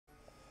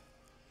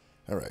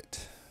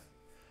Alright.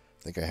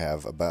 I think I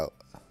have about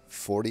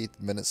 40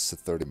 minutes to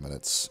 30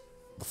 minutes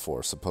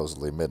before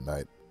supposedly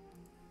midnight.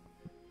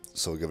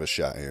 So we'll give it a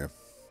shot here.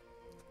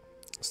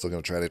 Still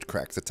going to try to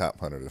crack the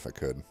top 100 if I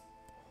could.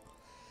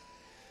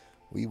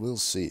 We will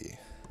see.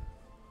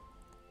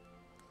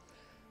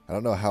 I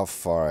don't know how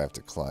far I have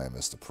to climb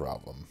is the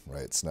problem,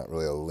 right? It's not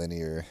really a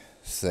linear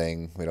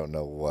thing. We don't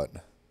know what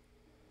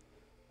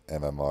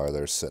MMR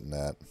they're sitting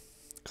at.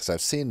 Because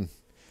I've seen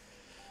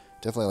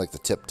definitely like the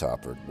tip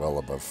top are well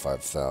above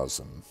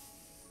 5,000.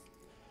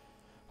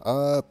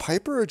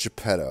 Piper or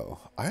Geppetto?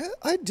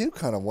 I do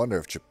kind of wonder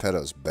if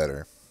Geppetto's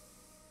better.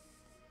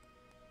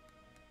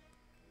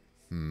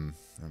 And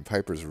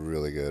Piper's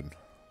really good.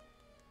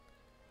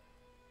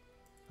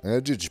 I'm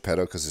going to do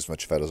Geppetto because this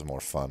Geppetto's more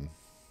fun.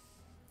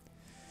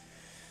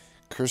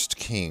 Cursed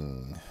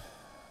King.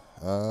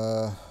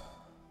 I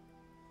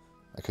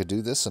could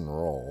do this and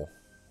roll.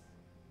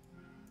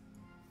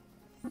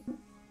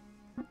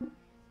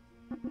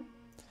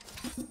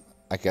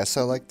 I guess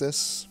I like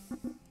this.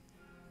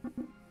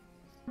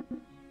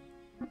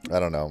 I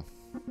don't know.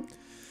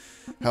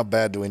 How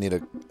bad do we need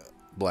a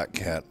black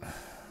cat?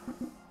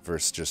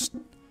 Versus just,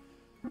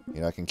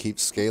 you know, I can keep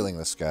scaling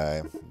this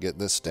guy, get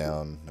this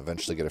down,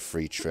 eventually get a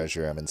free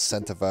treasure. I'm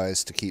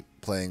incentivized to keep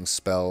playing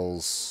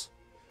spells.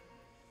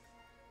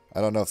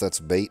 I don't know if that's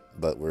bait,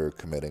 but we're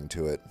committing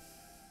to it.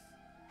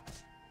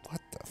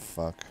 What the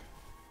fuck?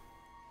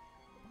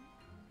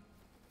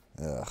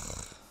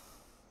 Ugh.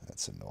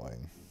 That's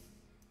annoying.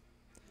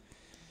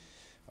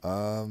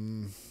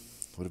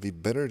 Would it be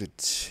better to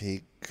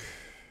take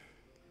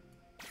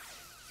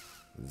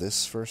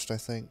this first, I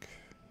think?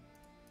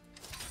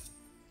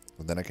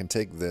 Well, then I can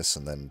take this,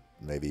 and then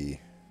maybe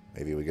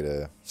we get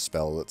a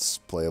spell that's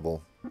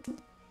playable.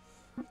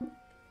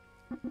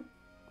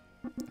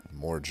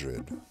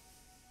 Mordred.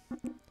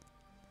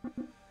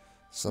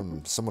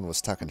 Someone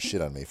was talking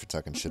shit on me for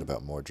talking shit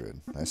about Mordred.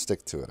 I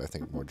stick to it. I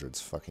think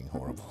Mordred's fucking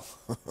horrible.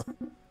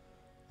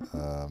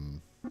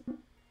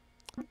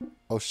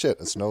 Oh shit,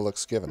 it's No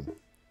Looks Given.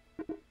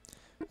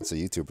 That's a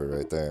YouTuber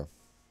right there.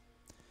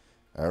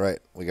 Alright,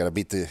 we gotta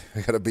beat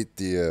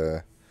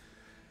the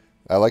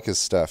I like his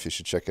stuff, you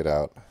should check it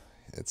out.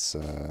 It's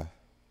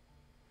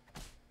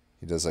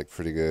he does like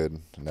pretty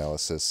good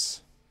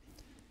analysis.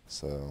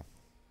 So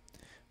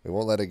we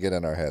won't let it get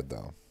in our head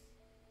though.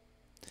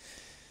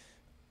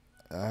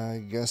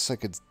 I guess I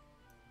could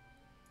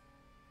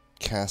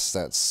cast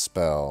that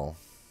spell.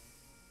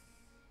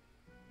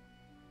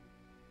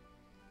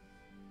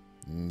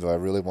 Do I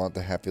really want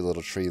the happy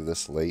little tree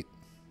this late?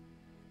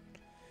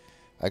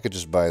 I could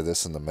just buy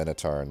this in the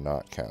Minotaur and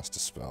not cast a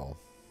spell.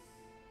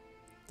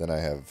 Then I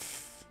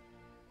have...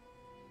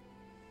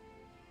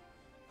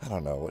 I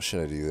don't know, what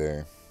should I do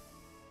there?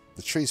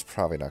 The tree's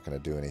probably not going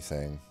to do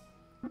anything.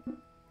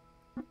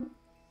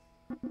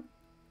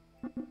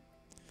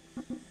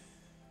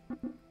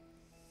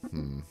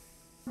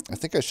 I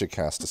think I should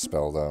cast a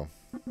spell, though.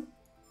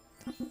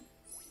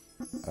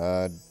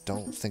 I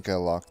don't think I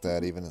locked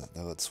that, even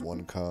though it's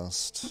one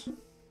cost.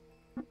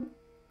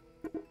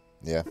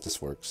 Yeah,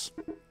 this works.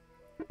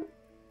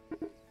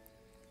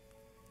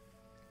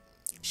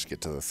 Just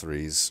get to the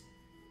threes.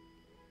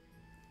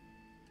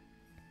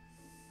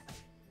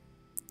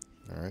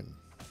 Alright.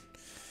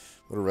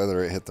 Would have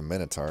rather it hit the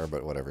Minotaur,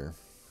 but whatever.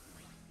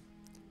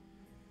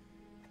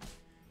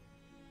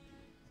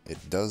 It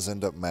does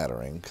end up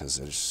mattering, because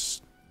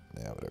it's...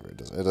 yeah, whatever.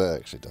 It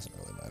actually doesn't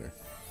really matter.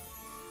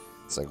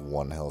 It's like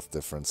 1 health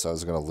difference. I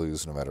was going to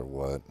lose no matter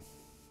what.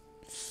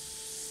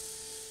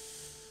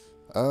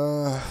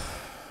 I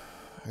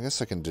guess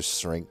I can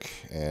just shrink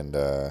and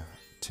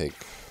take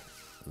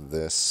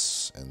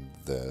this and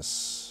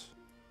this.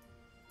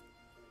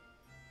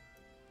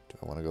 Do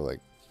I want to go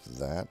like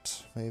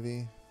that,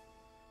 maybe?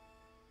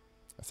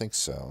 I think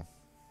so.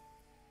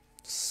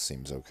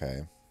 Seems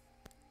okay.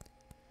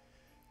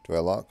 Do I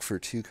lock for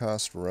 2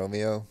 cost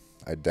Romeo?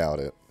 I doubt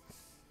it.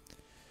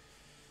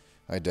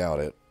 I doubt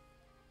it.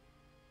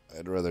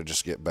 I'd rather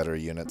just get better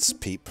units.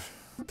 Peep.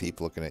 Peep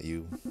looking at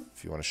you.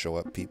 If you want to show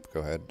up, Peep,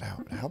 go ahead.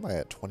 How am I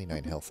at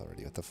 29 health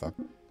already? What the fuck?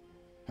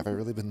 Have I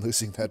really been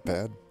losing that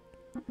bad?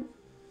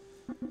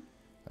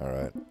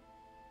 Alright.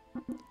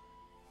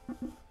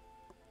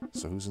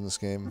 So who's in this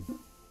game?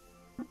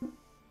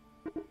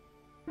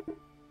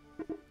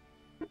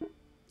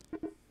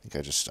 I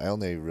think I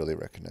only really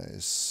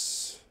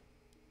recognize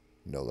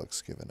No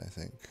Looks Given, I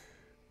think.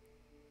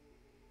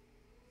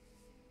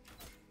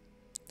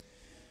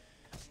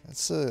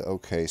 That's a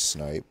okay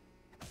snipe.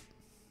 I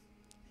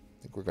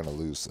think we're going to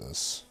lose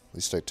this. At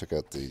least I took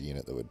out the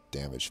unit that would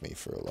damage me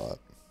for a lot.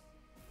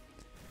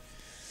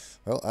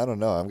 Well, I don't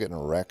know. I'm getting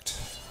wrecked.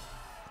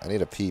 I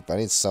need a peep. I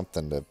need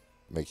something to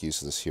make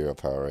use of this hero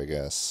power, I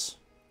guess.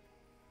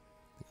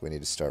 I think we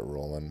need to start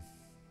rolling.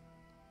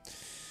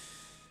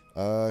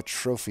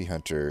 Trophy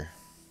Hunter.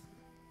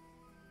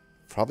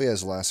 Probably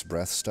has last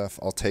breath stuff.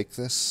 I'll take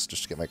this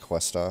just to get my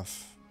quest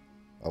off.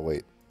 Oh,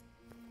 wait.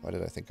 Why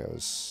did I think I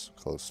was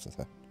close to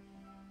that?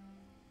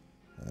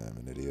 I'm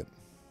an idiot.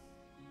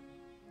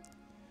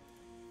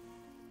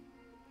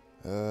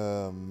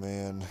 Oh,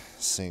 man.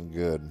 This ain't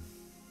good.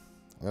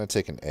 I'm going to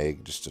take an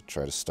egg just to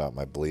try to stop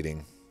my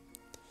bleeding.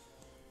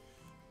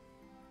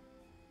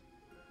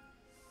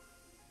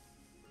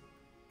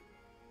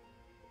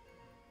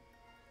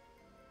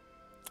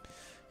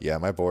 Yeah,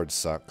 my board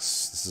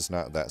sucks. This is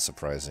not that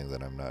surprising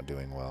that I'm not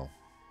doing well.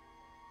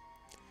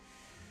 I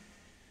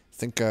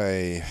think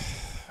I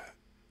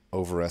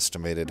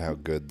overestimated how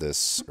good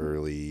this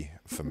early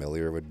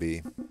familiar would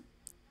be.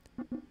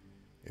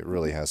 It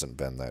really hasn't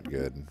been that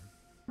good.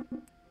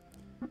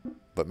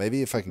 But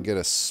maybe if I can get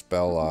a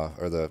spell off,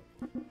 or the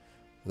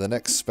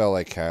next spell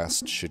I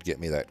cast should get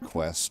me that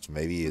quest.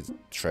 Maybe a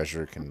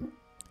treasure can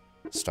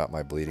stop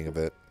my bleeding a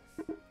bit.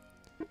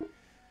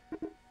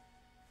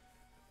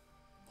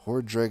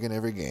 Horde Dragon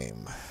every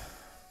game.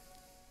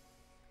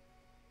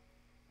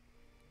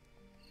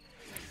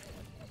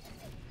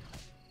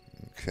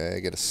 Okay, I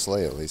get a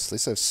slay at least. At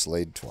least I've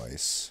slayed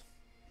twice.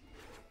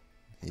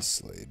 He's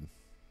slayed.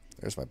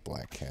 There's my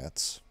black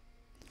cats.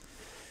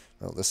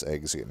 Well, this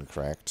egg's getting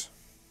cracked.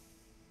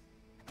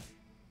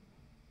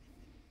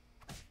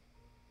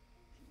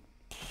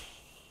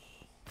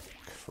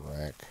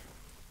 Crack.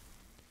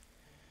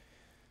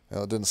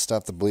 Well, it didn't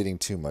stop the bleeding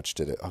too much,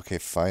 did it? Okay,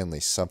 finally,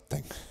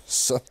 something.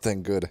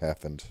 Something good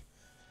happened.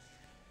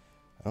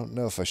 I don't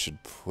know if I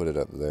should put it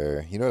up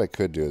there. You know what I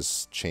could do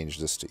is change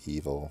this to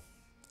evil.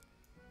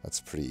 That's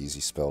a pretty easy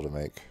spell to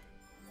make.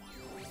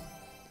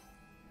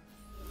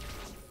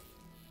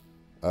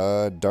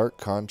 Dark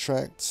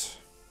Contract.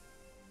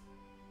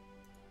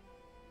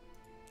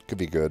 Could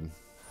be good.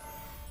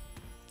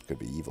 Could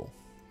be evil.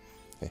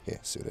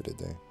 Hehe, see what I did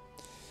there.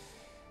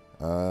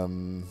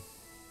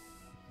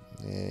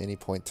 Any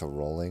point to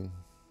rolling?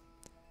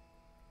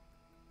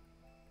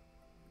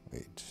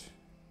 Wait.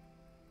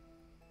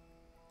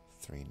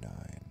 3-9.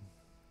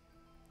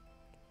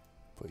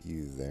 Put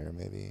you there,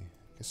 maybe?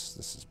 I guess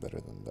this is better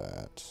than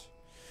that.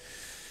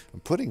 I'm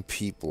putting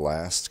Peep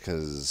last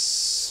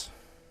because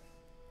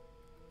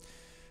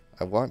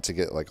I want to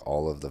get like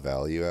all of the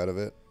value out of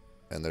it.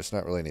 And there's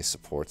not really any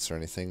supports or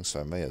anything,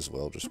 so I may as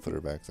well just put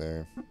her back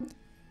there.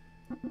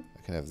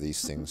 I can have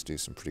these things do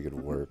some pretty good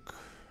work.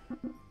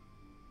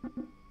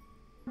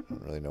 I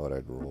don't really know what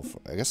I'd roll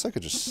for. I guess I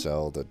could just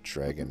sell the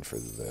dragon for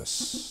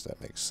this. That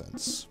makes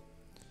sense.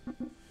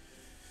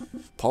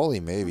 Poly,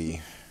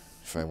 maybe.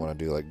 If I want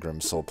to do like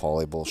Grim Soul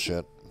Poly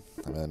bullshit.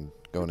 And then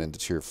going into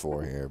tier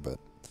 4 here, but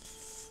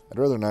I'd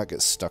rather not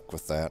get stuck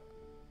with that.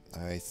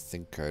 I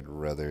think I'd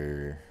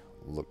rather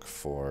look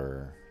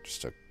for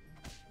just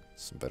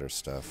some better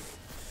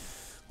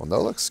stuff. Well,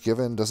 No Looks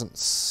Given doesn't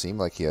seem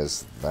like he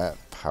has that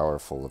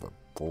powerful of a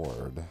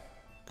board.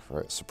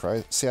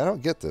 Surprise. See, I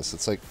don't get this.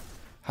 It's like,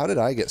 how did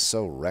I get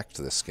so wrecked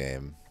this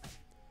game?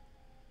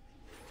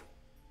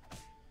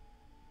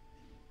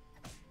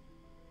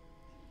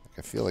 Like,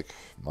 I feel like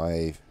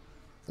my...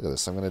 Look at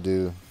this. I'm going to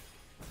do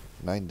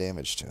 9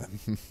 damage to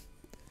him.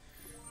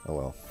 Oh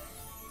well.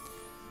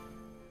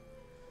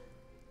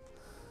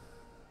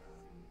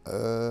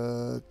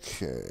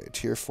 Okay.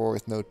 Tier 4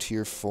 with no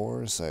tier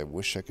 4s. I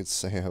wish I could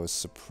say I was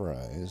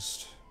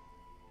surprised.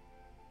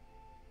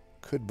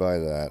 Could buy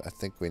that. I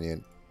think we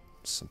need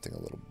something a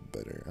little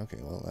better. Okay,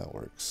 well, that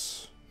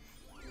works.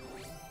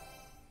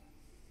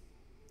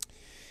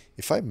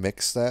 If I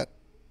mix that,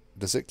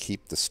 does it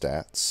keep the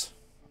stats?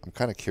 I'm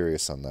kind of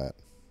curious on that.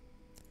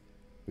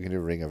 We can do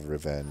Ring of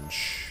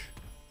Revenge.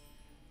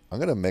 I'm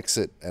going to mix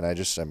it, and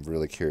I'm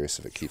really curious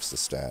if it keeps the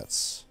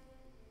stats.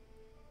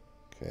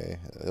 Okay,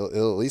 it'll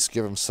at least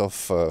give himself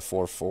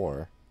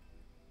 4-4.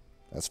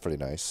 That's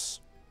pretty nice.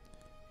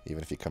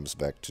 Even if he comes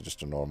back to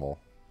just a normal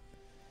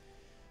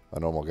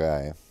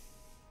guy.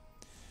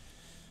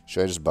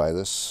 Should I just buy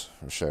this,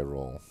 or should I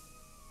roll?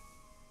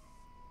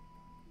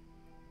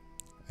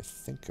 I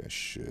think I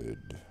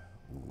should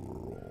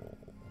roll.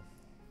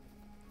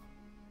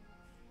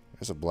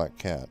 There's a black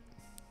cat.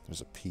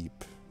 There's a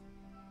Peep.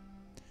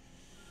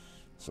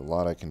 There's a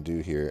lot I can do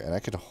here, and I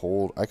could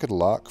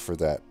lock for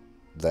that,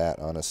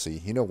 honestly.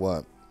 You know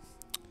what?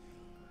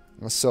 I'm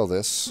going to sell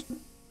this.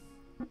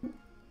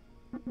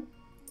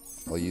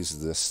 I'll use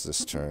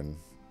this turn.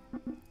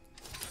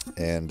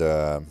 And,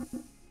 I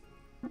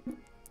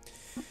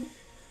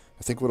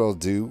think what I'll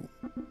do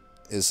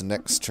is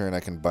next turn I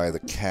can buy the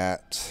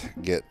cat,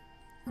 get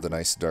the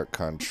nice Dark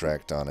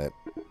Contract on it,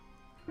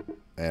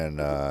 and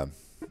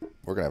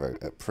we're going to have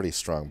a pretty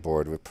strong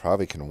board. We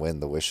probably can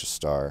win the Wish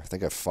Star. I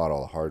think I've fought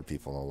all the hard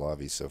people in the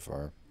lobby so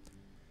far.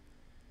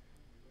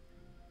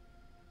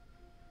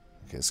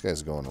 Okay, this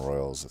guy's going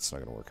Royals. It's not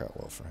going to work out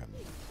well for him.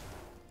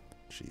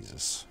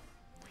 Jesus.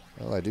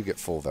 Well, I do get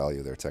full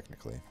value there,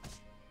 technically.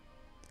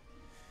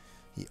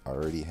 He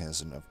already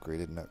has an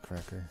upgraded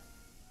Nutcracker.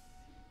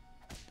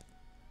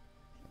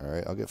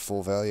 Alright, I'll get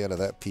full value out of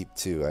that Peep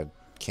too. I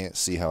can't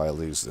see how I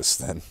lose this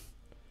then.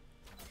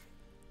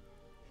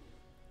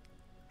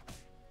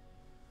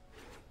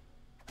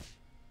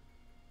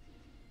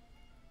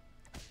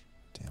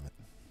 Damn it.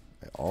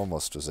 I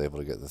almost was able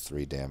to get the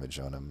 3 damage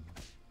on him.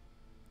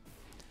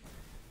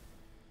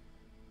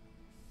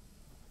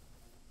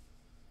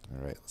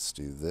 Alright, let's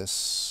do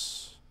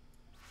this.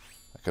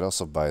 I could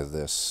also buy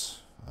this,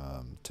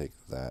 take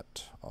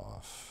that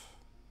off.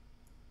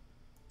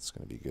 It's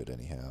going to be good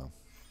anyhow.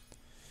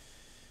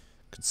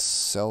 Could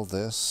sell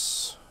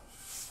this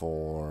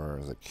for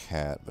the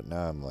cat, but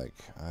now I'm like,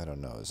 I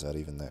don't know, is that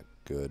even that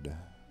good?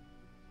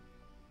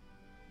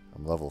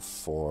 I'm level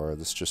 4.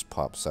 This just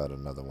pops out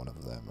another one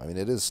of them. I mean,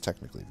 it is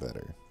technically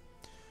better.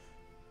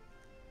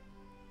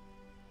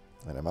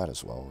 And I might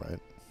as well, right?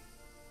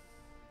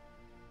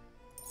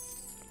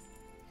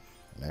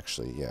 And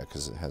actually, yeah,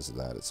 because it has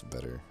that, it's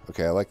better.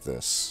 Okay, I like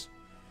this.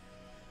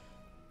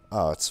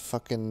 Oh, it's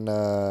fucking,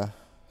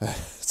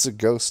 it's a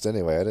ghost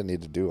anyway. I didn't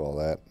need to do all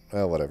that.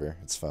 Well, whatever.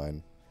 It's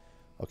fine.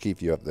 I'll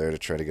keep you up there to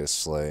try to get a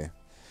sleigh.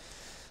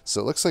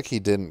 So it looks like he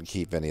didn't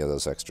keep any of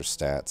those extra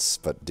stats,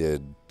 but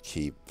did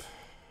keep,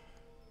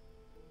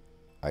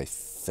 I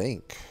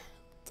think,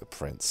 the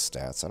prince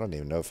stats. I don't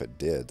even know if it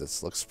did.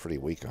 This looks pretty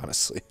weak,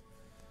 honestly.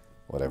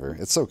 Whatever.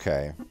 It's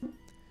okay.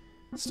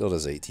 Still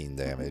does 18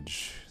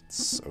 damage.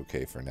 It's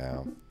okay for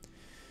now.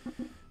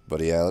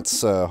 But yeah,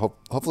 let's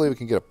hopefully we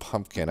can get a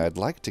pumpkin. I'd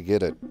like to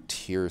get a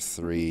tier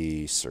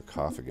 3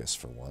 sarcophagus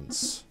for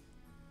once.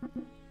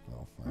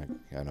 Well,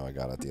 I know I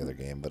got it the other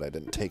game, but I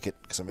didn't take it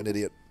because I'm an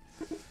idiot.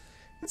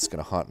 It's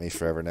going to haunt me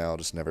forever now. I'll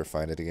just never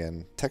find it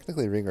again.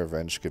 Technically, Ring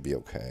Revenge could be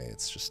okay.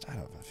 It's just, I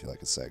don't know, I feel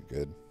like it's that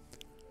good.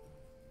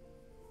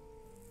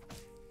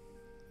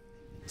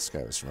 This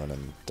guy was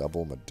running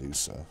double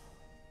Medusa.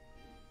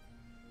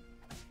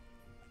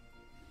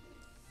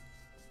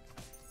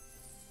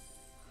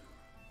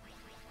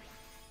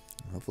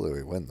 Hopefully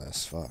we win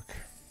this. Fuck.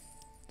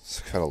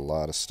 It's got a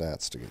lot of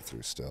stats to get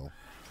through still.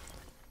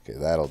 Okay,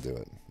 that'll do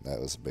it. That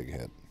was a big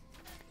hit.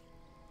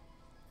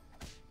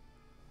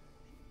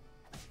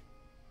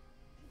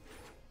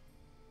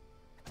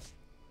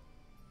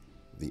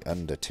 The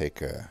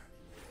Undertaker.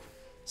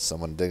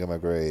 Someone dig him a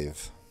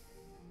grave.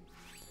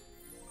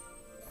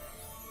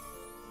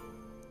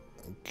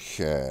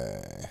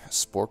 Okay.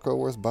 Sporko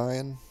worth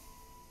buying?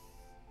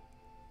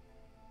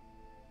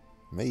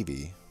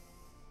 Maybe.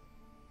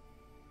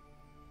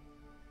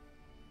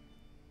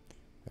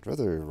 I'd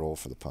rather roll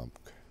for the pump.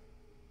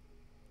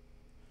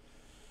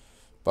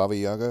 Baba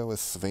Yaga with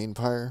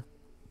Vainpire?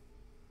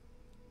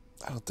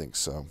 I don't think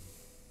so.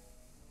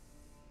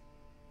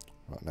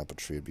 Rotten Apple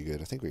Tree would be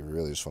good. I think we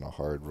really just want a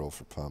hard roll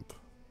for pump.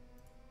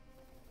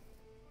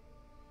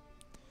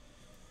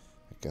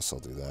 I guess I'll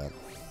do that.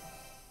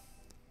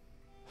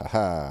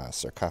 Haha!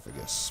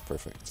 Sarcophagus.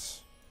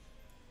 Perfect.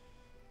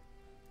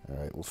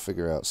 Alright, we'll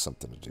figure out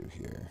something to do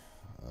here.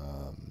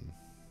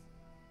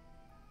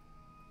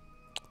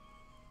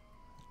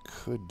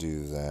 Could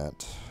do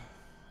that.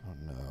 I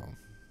don't know.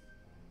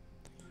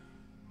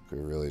 We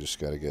really just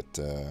got to get...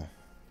 I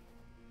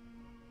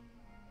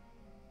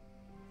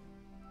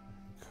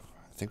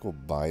think we'll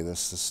buy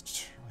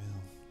this. Well,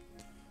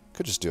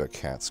 could just do a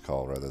cat's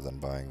call rather than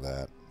buying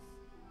that.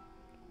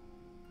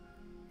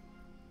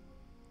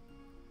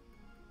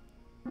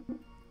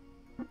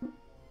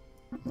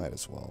 Might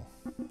as well.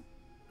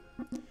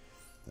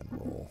 Then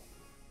roll.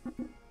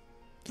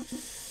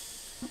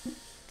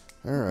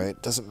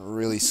 Alright, doesn't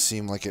really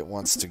seem like it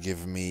wants to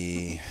give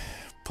me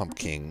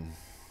Pumpkin.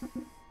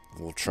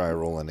 We'll try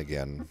rolling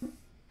again.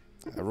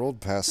 I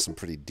rolled past some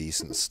pretty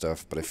decent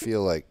stuff, but I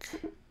feel like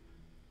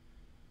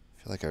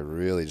I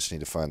really just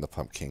need to find the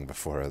Pumpkin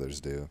before others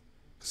do.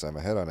 Because I'm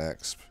ahead on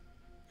exp.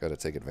 Gotta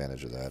take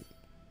advantage of that.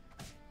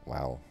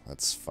 Wow,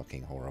 that's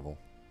fucking horrible.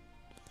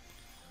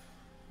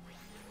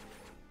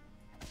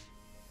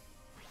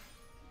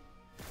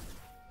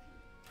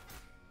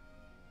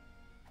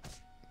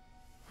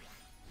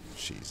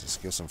 Jesus,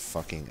 give some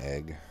fucking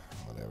egg.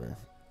 Whatever.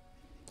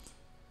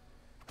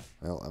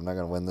 Well, I'm not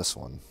gonna win this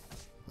one.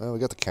 Well, we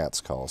got the cat's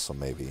call, so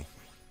maybe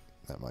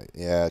that might...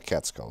 Yeah,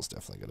 cat's call's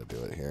definitely gonna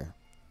do it here.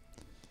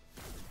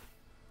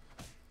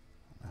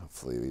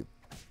 Hopefully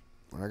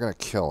we're not gonna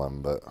kill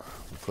him, but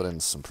we'll put in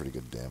some pretty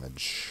good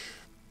damage.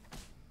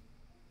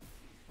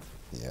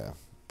 Yeah,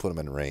 put him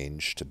in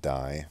range to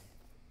die.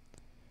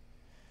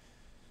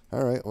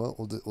 Alright, well,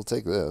 we'll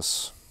take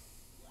this.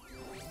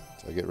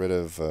 So I get rid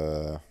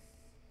of...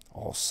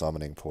 all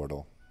summoning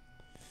portal.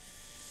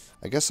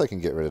 I guess I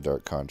can get rid of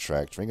Dark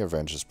Contract. Ring of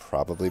Revenge is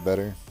probably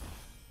better.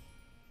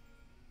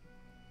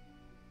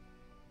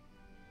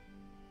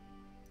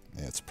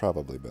 Yeah, it's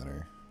probably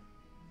better.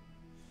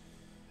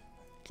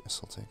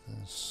 Guess I'll take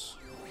this.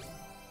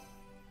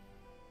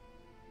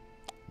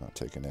 Not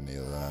taking any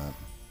of that.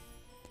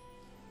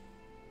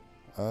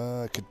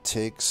 I could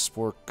take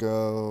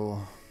Sporko.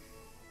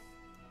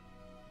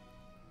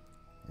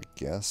 I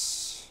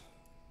guess.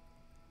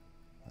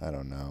 I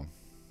don't know.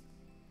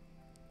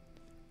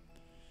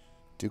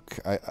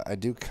 I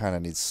do kind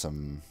of need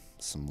some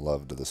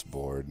love to this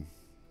board.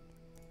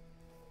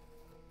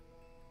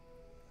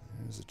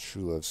 There's a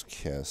True Love's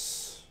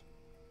Kiss.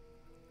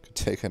 Could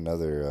take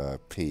another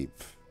Peep.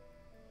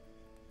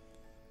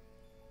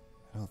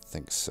 I don't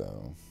think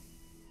so.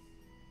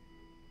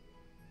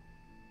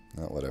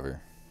 Not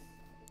whatever.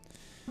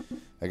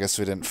 I guess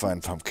we didn't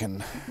find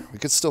Pumpkin. We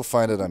could still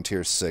find it on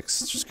tier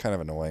 6. It's just kind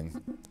of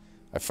annoying.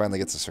 I finally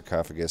get the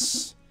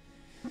sarcophagus.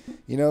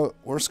 You know,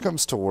 worst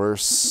comes to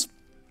worse,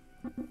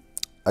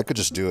 I could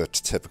just do a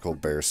typical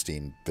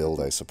Bearstein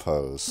build, I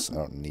suppose. I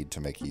don't need to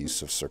make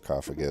use of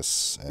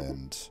Sarcophagus,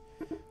 and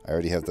I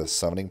already have the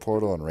Summoning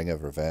Portal and Ring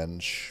of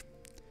Revenge.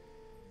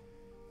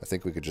 I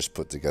think we could just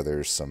put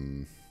together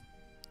some...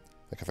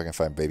 Like, if I can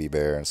find Baby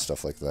Bear and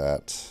stuff like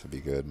that, it'd be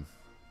good.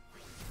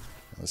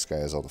 This guy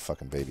has all the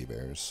fucking baby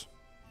bears.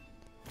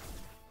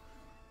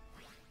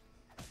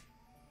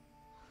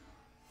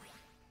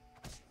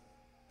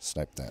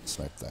 Snipe that,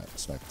 snipe that,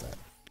 snipe that.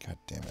 God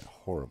damn it,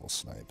 horrible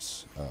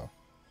snipes. Oh.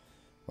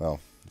 Well,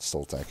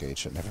 Soul Attack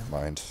Ancient, never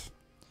mind.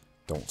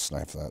 Don't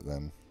snipe that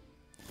then.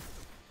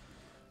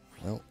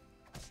 Well,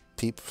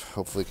 Peep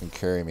hopefully can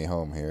carry me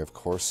home here. Of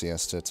course he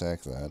has to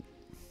attack that.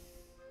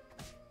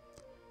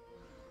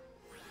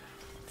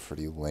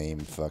 Pretty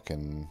lame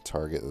fucking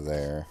target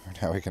there.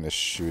 Now we can just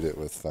shoot it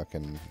with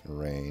fucking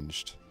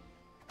ranged.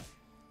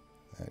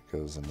 That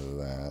goes into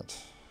that.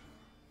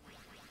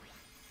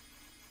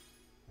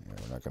 Yeah,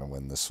 we're not gonna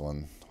win this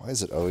one. Why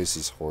is it always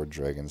these horde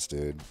dragons,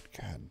 dude?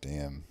 God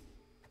damn.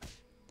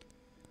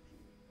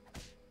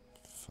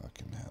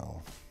 Fucking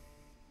hell.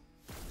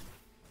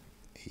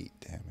 8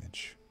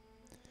 damage.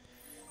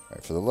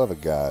 Alright, for the love of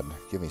God,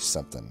 give me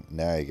something.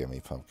 Now you give me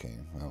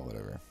Pumpkin. Well,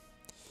 whatever.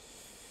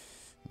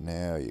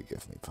 Now you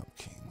give me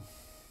Pumpkin.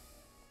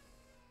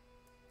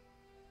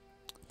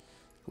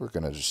 We're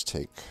gonna just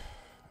take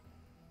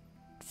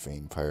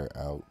Vampire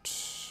out.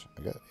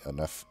 I got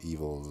enough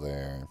evil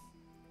there.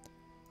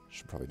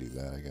 Should probably do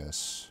that, I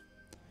guess.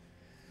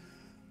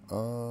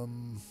 Do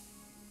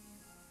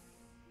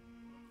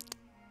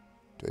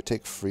I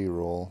take free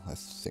roll? I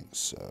think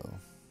so.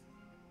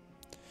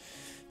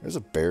 There's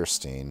a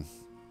Bearstein.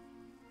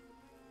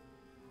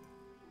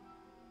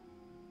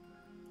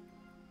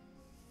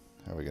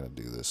 How are we going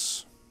to do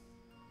this?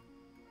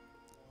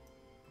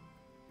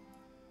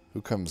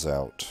 Who comes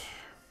out?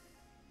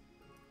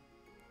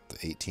 The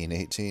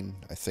 1818?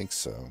 I think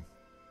so.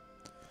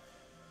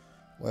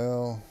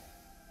 Well,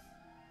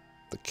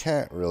 the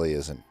cat really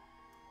isn't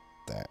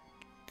that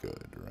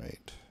good,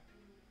 right?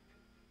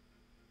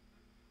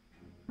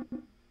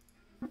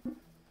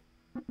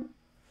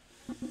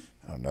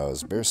 I don't know.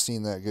 Is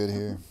Bearstein that good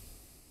here?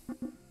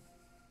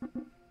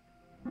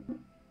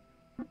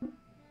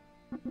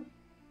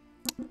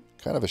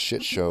 Kind of a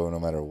shit show no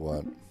matter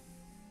what.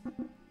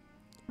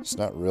 It's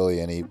not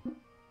really any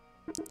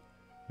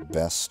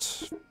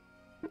best.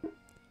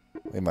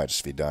 We might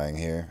just be dying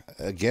here.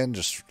 Again,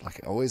 just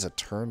like always a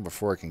turn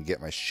before I can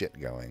get my shit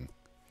going.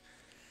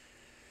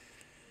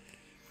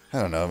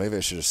 I don't know, maybe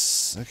I should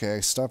just... Okay, I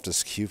stopped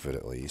as Cupid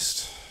at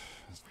least.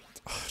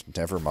 Ugh,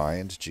 never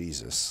mind.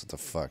 Jesus, what the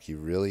fuck? You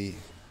really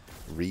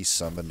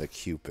re-summoned a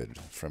Cupid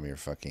from your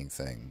fucking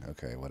thing.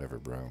 Okay, whatever,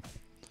 bro.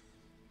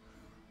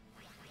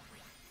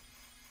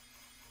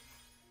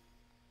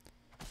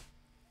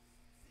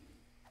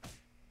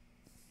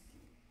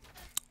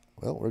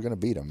 Well, we're gonna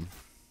beat him.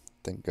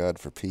 Thank God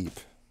for Peep.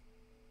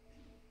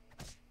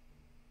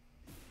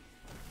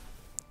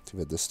 Too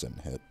bad this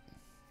didn't hit.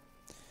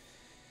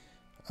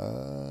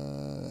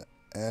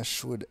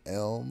 Ashwood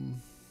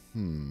Elm.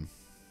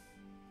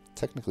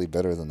 Technically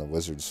better than the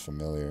Wizard's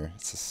Familiar.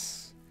 It's a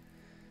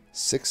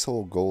 6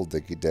 whole gold to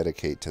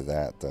dedicate to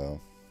that,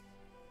 though.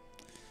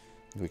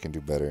 We can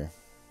do better.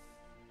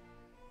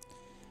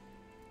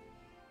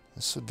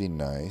 This would be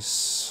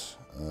nice.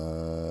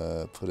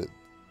 Put it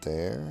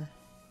there.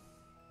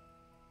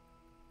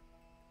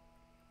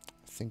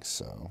 I think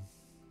so.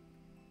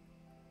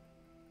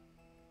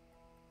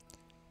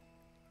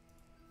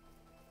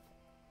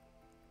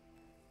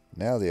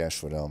 Now the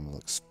Ashwood Elm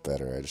looks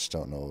better. I just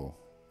don't know.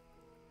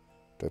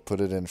 Do I put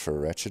it in for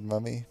Wretched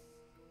Mummy?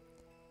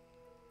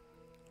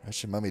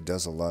 Wretched Mummy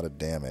does a lot of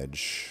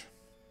damage.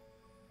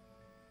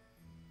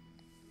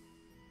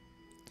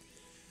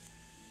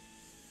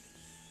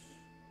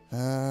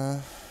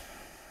 One,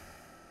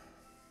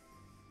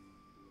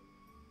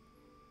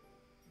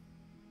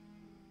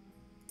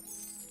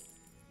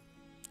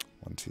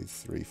 2,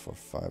 3, 4,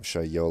 5.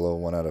 Should I YOLO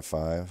 1 out of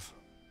 5?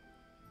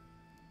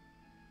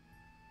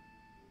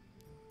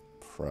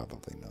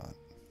 Probably not.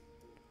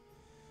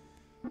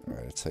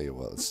 Alright, I'll tell you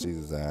what, let's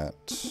do that.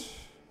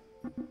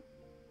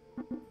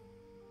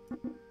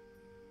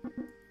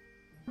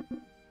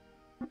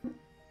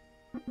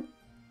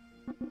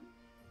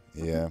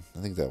 Yeah, I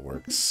think that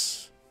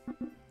works.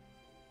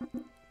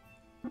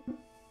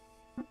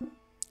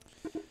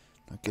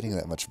 Not getting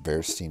that much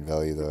Bearstein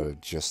value though to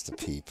just the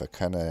Peep. I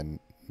kind of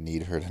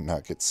need her to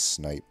not get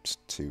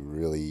sniped to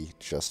really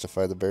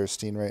justify the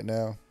Bearstein right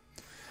now.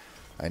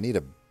 I need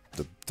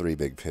the 3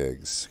 big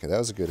pigs. Okay, that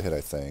was a good hit,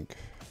 I think.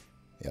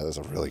 Yeah, that was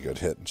a really good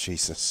hit.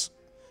 Jesus.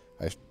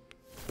 I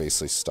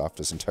basically stopped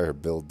his entire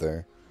build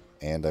there.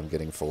 And I'm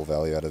getting full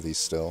value out of these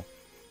still.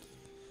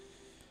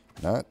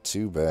 Not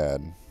too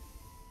bad.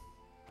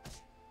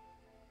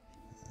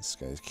 This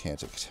guy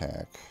can't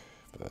attack,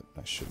 but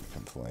I shouldn't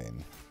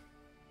complain.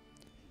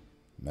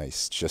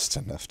 Nice, just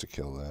enough to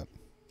kill that.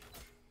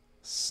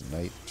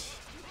 Sniped.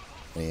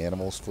 Any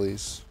animals,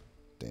 please?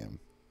 Damn.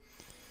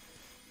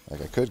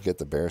 Like, I could get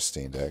the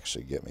Bearstein to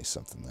actually get me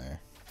something there.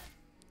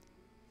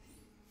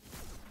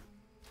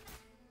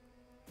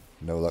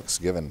 No luck's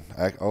given.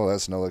 Oh,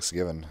 that's no luck's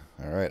given.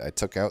 Alright, I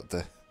took out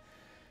the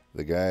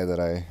guy that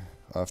I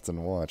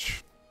often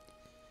watch.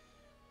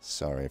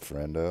 Sorry,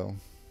 friendo.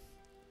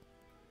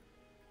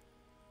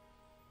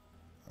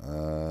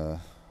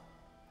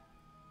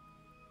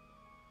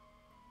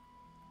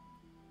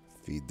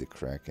 Feed the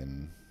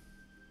Kraken.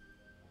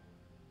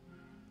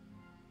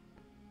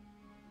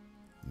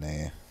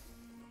 Nah.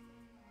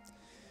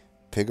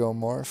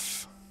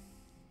 Pigomorph?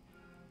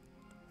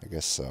 I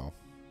guess so.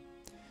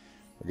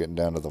 We're getting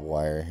down to the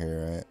wire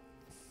here, right?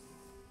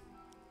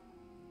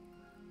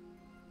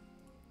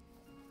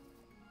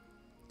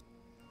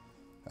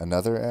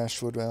 Another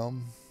Ashwood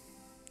Elm?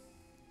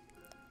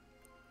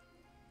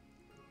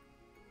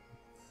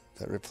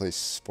 That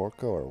replace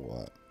Sporko or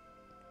what?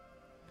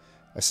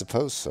 I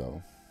suppose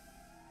so.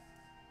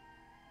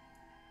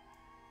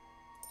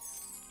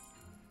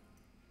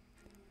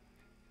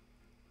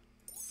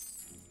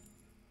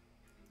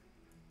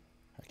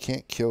 I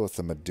can't kill with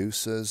the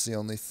Medusa is the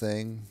only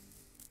thing.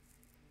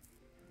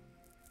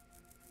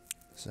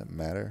 Does that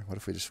matter? What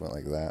if we just went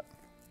like that?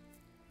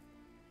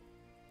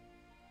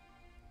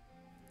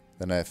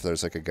 Then if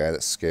there's like a guy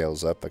that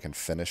scales up, I can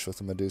finish with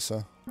the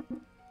Medusa.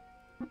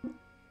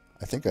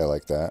 I think I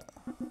like that.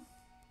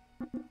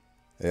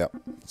 Yep.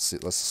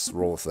 Let's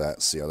roll with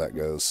that, see how that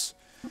goes.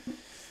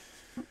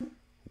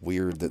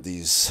 Weird that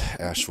these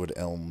Ashwood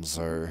Elms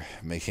are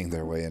making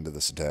their way into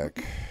this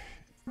deck.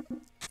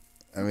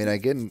 I mean, I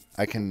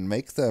can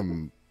make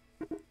them...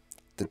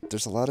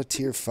 There's a lot of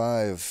tier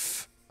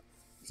 5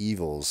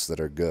 evils that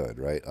are good,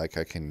 right? Like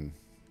I can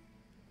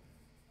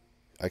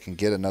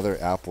get another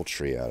apple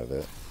tree out of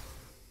it.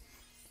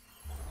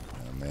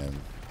 Oh man,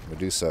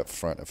 Medusa up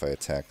front if I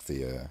attack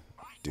the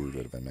dude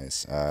would have been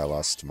nice. I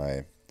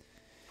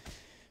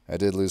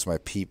did lose my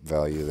peep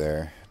value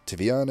there. To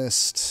be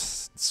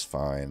honest, it's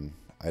fine.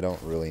 I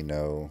don't really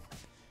know.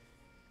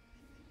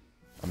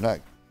 I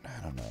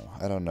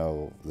don't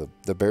know.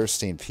 The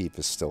Bearstein peep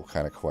is still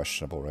kind of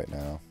questionable right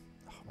now.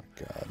 Oh my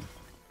god.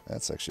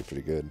 That's actually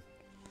pretty good.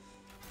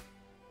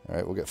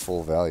 Alright, we'll get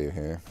full value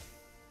here.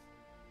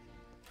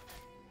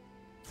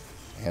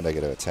 And I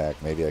get to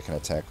attack. Maybe I can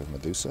attack with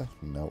Medusa?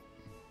 Nope.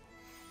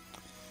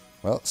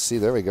 Well, see,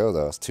 there we go,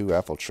 though. It's 2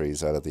 apple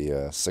trees out of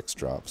the 6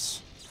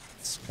 drops.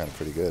 It's kind of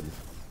pretty good.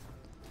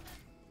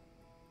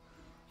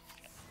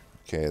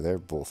 Okay, they're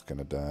both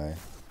gonna die.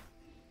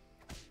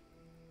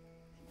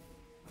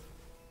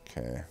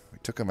 Okay, we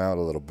took them out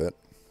a little bit.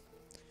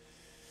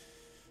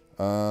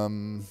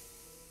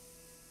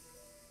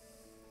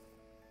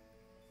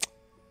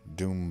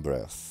 Doom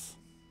Breath.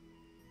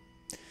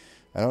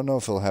 I don't know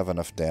if he'll have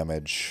enough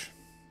damage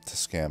to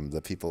scam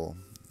the people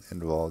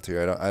involved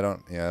here. I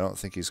don't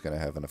think he's gonna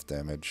have enough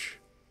damage.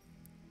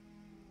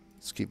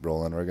 Let's keep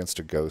rolling. We're against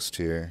a ghost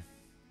here.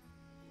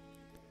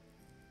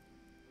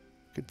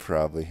 Could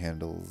probably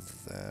handle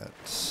that.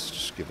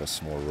 Just give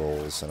us more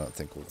rolls. I don't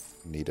think we'll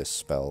need a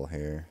spell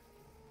here.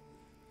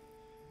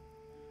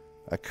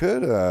 I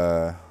could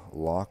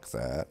lock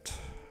that.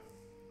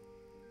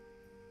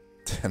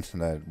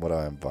 What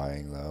I'm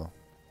buying though.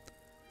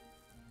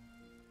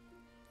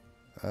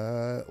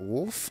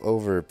 Wolf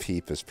over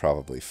Peep is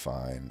probably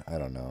fine. I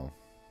don't know.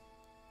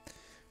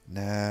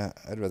 Nah,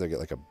 I'd rather get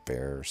like a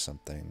bear or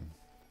something.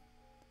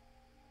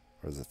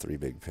 Or the 3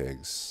 big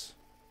pigs.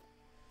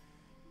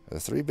 Are the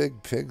 3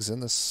 big pigs in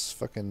this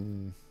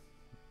fucking...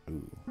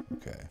 Ooh,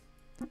 okay.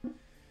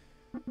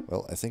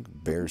 Well, I think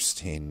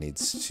Bearstein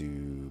needs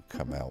to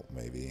come out,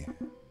 maybe.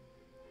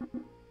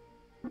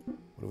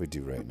 What do we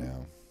do right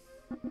now?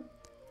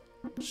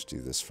 Just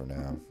do this for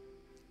now.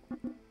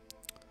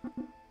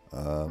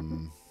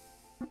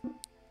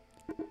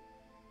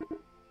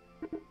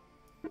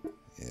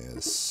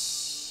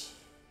 Yes.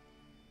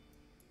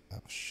 Oh,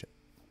 shit.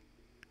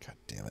 God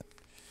damn it.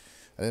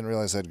 I didn't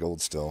realize I had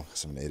gold still,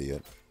 because I'm an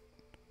idiot.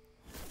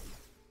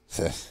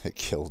 It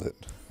killed it.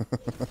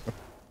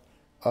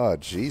 Oh,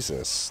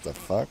 Jesus. The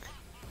fuck?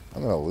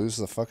 I'm gonna lose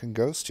the fucking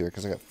ghost here,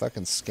 because I got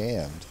fucking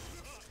scammed.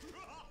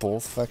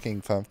 Both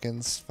fucking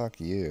pumpkins? Fuck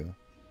you.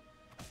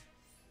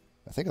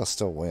 I think I'll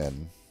still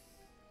win.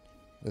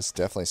 This is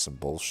definitely some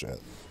bullshit.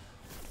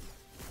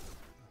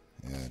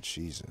 Yeah,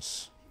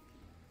 Jesus.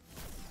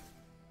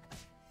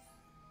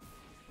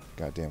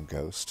 Goddamn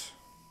ghost.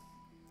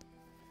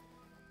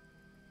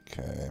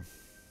 Okay.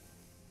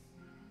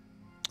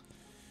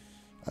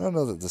 I don't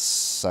know that the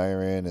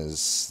siren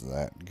is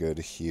that good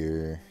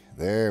here.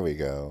 There we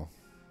go.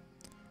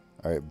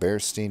 Alright,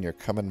 Bearstein, you're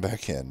coming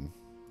back in.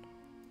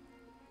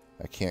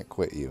 I can't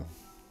quit you.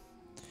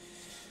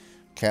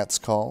 Cat's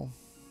Call.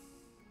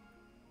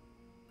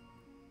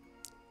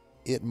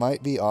 It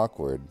might be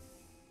awkward.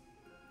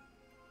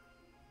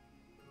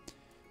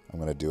 I'm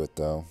gonna do it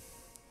though.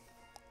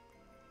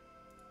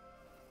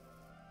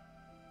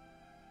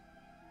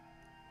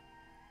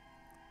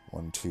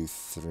 One, two,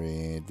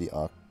 three. It'd be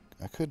awkward.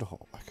 I could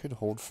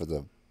hold for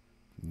the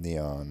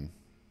neon.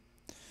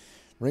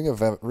 Ring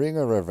of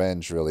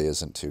Revenge really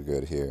isn't too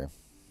good here.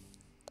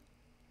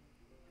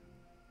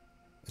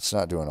 It's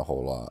not doing a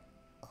whole lot.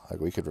 Like,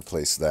 we could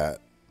replace that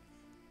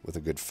with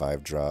a good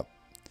 5-drop.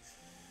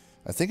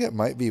 I think it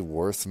might be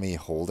worth me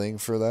holding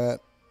for that.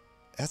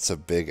 That's a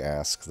big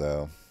ask,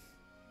 though.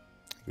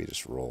 We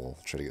just roll.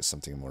 Try to get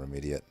something more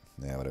immediate.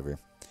 Yeah, whatever.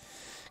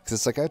 Because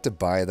it's like I have to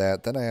buy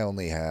that. Then I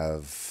only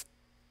have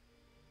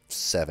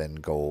 7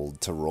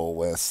 gold to roll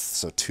with.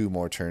 So 2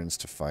 more turns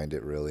to find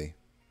it, really.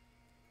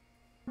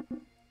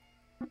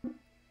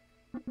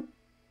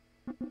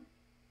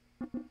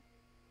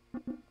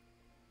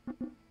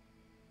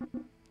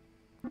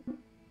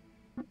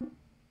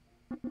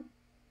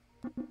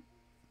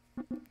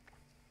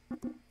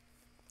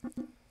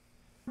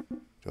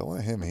 Do I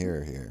want him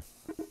here or here?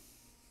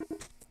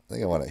 I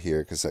think I want it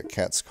here because that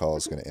cat's call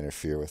is going to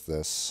interfere with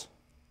this.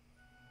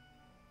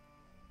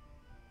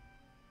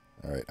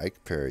 Alright,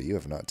 Ike Perry, you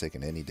have not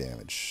taken any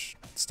damage.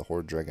 It's the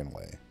Horde Dragon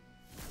way.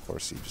 Of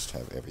course, you just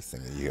have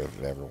everything that you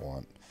would ever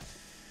want.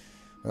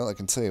 Well, I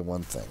can tell you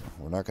one thing.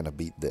 We're not going to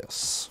beat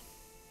this.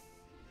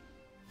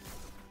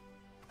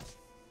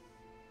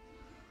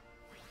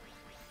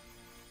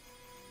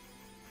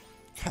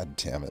 God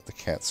damn it, the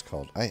cat's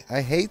called.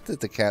 I hate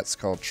that the cat's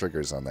called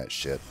triggers on that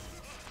shit.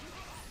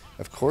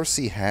 Of course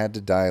he had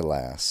to die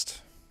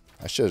last.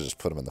 I should have just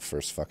put him in the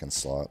first fucking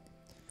slot.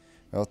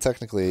 Well,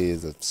 technically,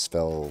 the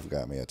spell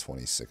got me a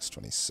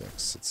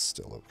 26-26. It's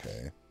still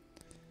okay.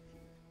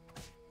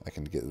 I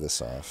can get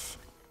this off.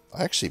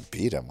 I actually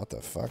beat him. What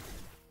the fuck?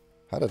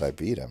 How did I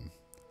beat him?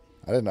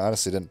 I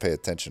honestly didn't pay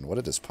attention. What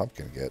did his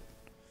pumpkin get?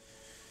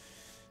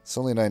 It's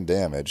only 9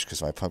 damage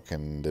because my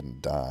pumpkin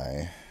didn't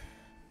die.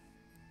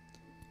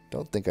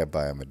 Don't think I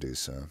buy a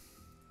Medusa.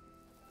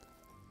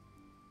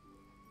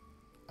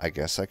 I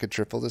guess I could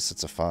triple this.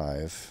 It's a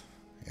 5.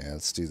 Yeah,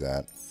 let's do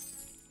that.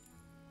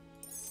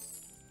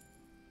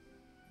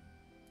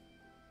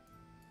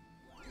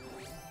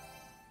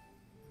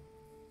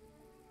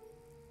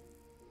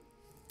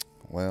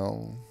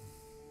 Well,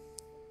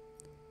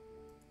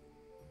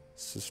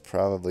 this is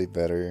probably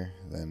better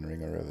than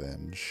Ring of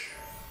Revenge.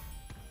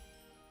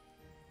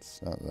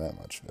 It's not that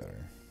much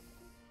better.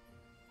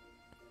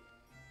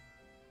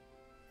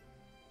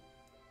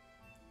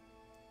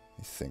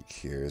 I think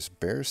here, is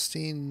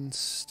Bearstein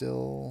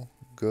still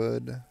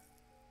good?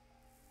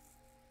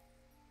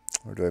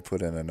 Or do I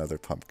put in another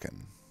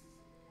pumpkin?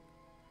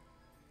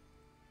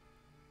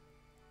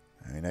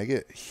 I mean, I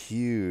get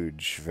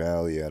huge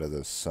value out of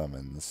those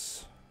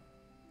summons.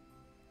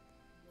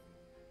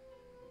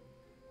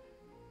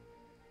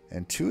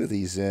 And 2 of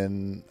these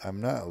in, I'm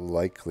not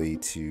likely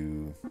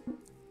to...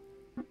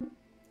 I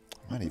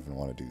might even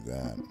want to do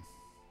that.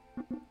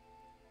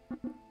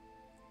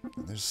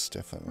 There's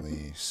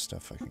definitely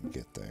stuff I can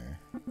get there.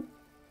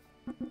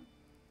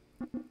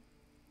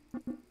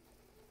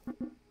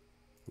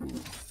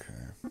 Ooh,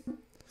 okay.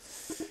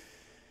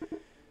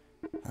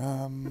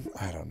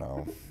 I don't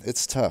know.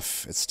 It's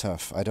tough. It's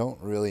tough. I don't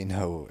really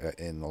know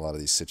in a lot of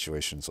these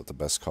situations what the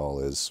best call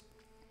is.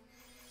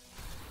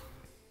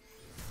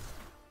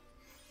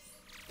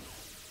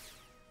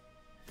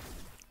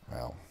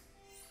 Wow.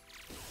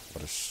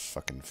 What a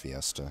fucking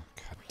fiesta.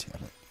 God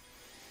damn it.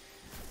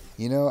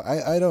 You know,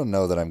 I don't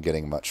know that I'm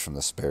getting much from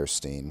this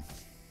Bearstein.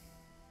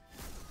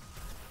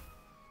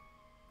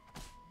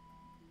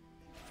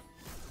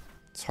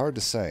 It's hard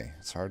to say.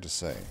 It's hard to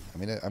say. I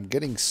mean, I'm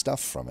getting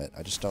stuff from it.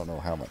 I just don't know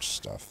how much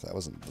stuff. That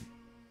wasn't the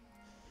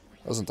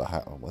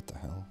oh, what the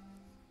hell?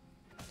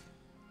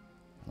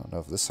 I don't know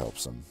if this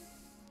helps him.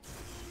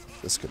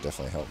 This could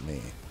definitely help me.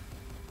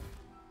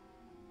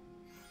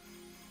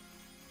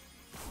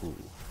 Ooh.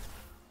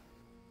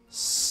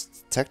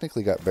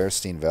 Technically got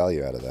Bearstein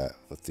value out of that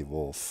with the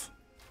wolf.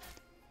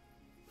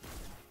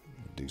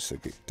 Medusa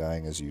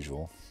dying as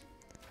usual.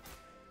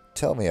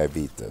 Tell me I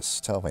beat this.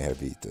 Tell me I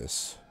beat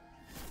this.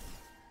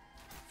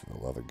 For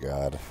the love of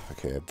God.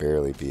 Okay, I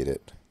barely beat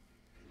it.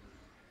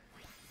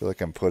 I feel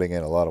like I'm putting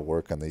in a lot of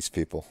work on these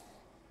people.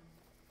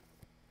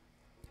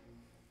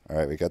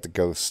 Alright, we got the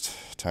ghost.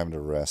 Time to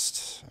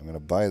rest. I'm going to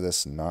buy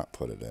this and not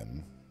put it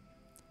in.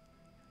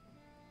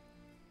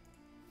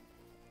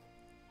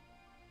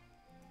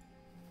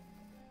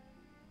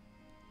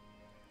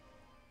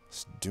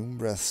 Is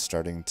Doombreath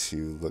starting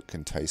to look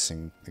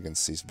enticing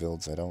against these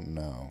builds? I don't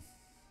know.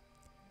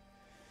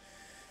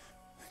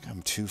 I think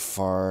I'm too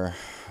far.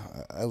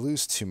 I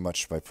lose too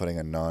much by putting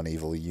a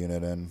non-evil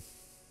unit in.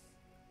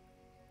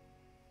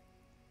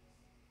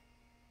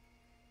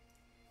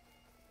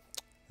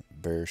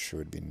 Bear sure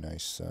would be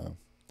nice, though.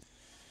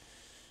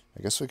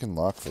 I guess we can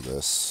lock for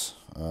this.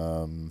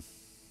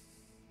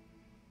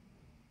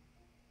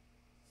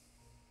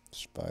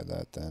 Just buy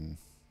that then.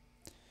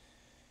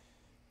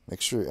 Make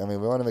sure, I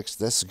mean, we want to make,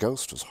 this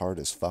ghost was hard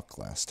as fuck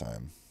last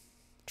time.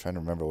 I'm trying to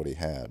remember what he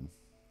had.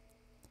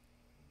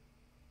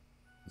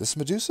 This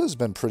Medusa has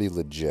been pretty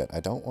legit.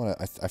 I don't want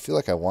to, I feel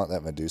like I want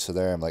that Medusa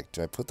there. I'm like,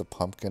 do I put the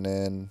pumpkin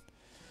in?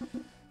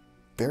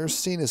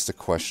 Bearstein is the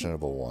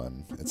questionable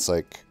one. It's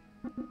like,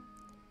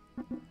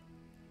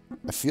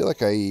 I feel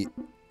like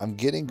I'm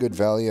getting good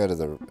value out of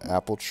the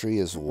apple tree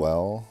as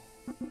well.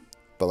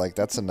 But like,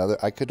 that's another,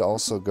 I could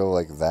also go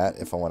like that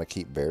if I want to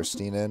keep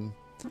Bearstein in.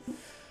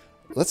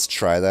 Let's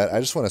try that. I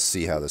just want to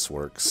see how this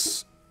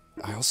works.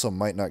 I also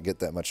might not get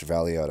that much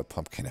value out of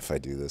Pumpkin if I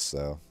do this,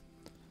 though.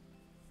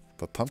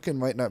 But Pumpkin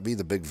might not be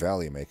the big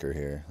value maker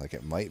here. Like,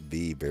 it might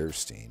be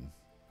Bearstein.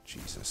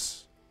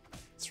 Jesus.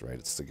 That's right,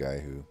 it's the guy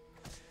who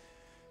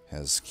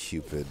has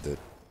Cupid that...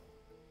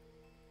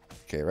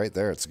 Okay, right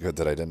there, it's good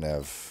that I didn't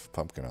have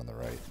Pumpkin on the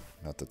right.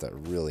 Not that that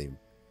really...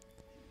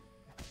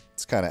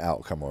 It's kind of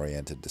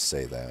outcome-oriented to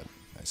say that,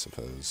 I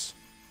suppose.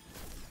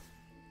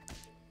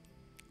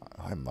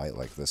 I might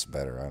like this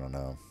better, I don't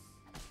know.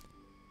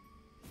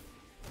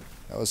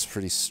 That was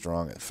pretty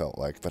strong, it felt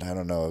like, but I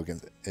don't know.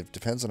 It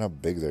depends on how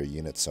big their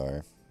units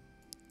are.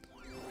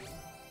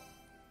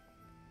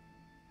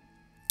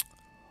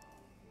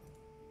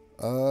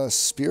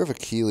 Spear of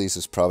Achilles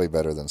is probably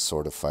better than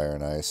Sword of Fire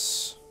and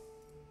Ice.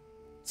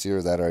 It's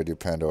either that or I do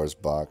Pandora's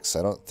Box.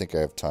 I don't think I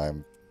have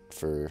time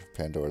for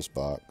Pandora's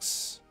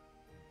Box.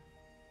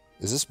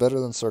 Is this better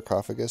than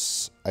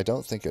Sarcophagus? I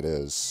don't think it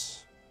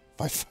is.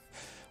 I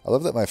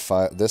love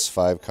that this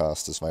 5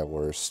 cost is my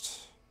worst.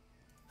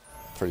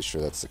 Pretty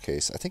sure that's the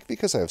case. I think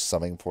because I have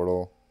Summoning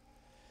Portal,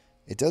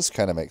 it does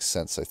kind of make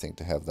sense, I think,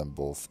 to have them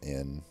both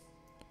in.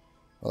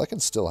 Well, I can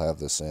still have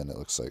this in, it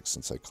looks like,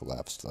 since I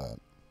collapsed that.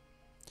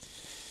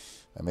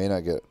 I may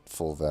not get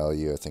full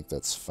value. I think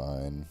that's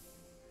fine.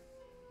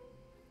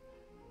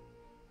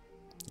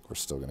 I think we're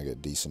still going to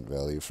get decent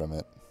value from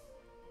it.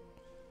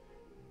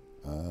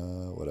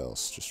 What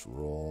else? Just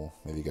roll.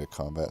 Maybe get a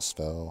combat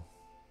spell.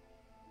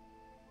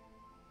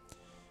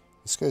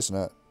 This guy's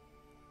not...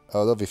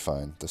 Oh, they'll be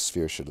fine. The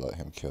sphere should let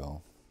him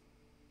kill.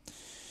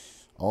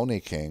 Oni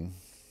King.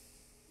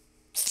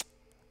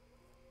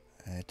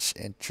 It's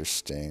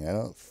interesting. I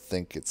don't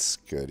think it's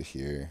good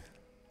here.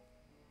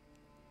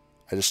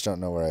 I just don't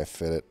know where I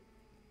fit it.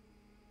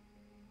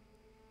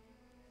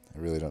 I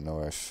really don't know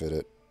where I fit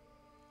it.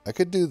 I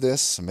could do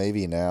this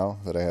maybe now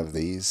that I have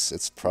these.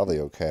 It's probably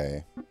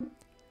okay.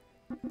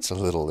 It's a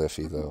little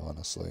iffy though,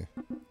 honestly.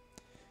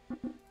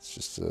 It's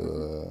just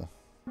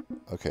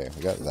okay,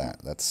 we got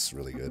that. That's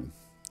really good.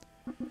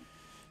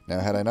 Now,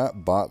 had I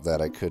not bought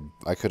that, I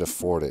could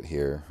afford it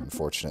here.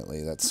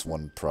 Unfortunately, that's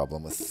one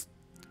problem with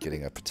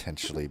getting a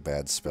potentially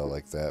bad spell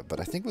like that. But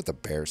I think with the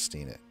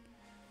Bearstein,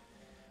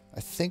 I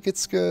think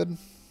it's good.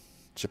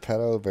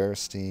 Geppetto,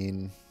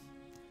 Bearstein.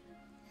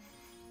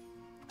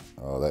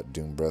 Oh, that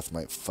Doom Breath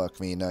might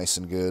fuck me nice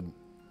and good.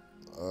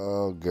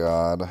 Oh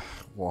god,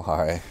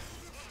 why?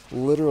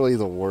 Literally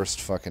the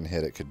worst fucking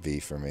hit it could be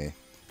for me.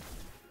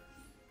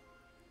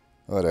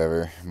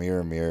 Whatever.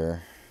 Mirror,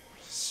 mirror.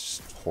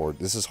 Horde.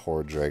 This is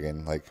Horde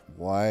Dragon. Like,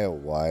 why, oh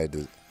why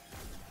do...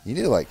 You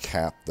need to, like,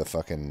 cap the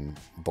fucking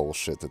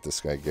bullshit that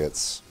this guy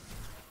gets.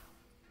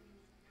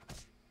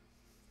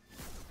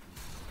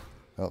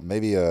 Well,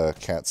 maybe a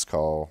Cat's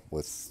Call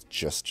with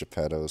just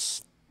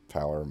Geppetto's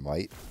power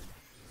might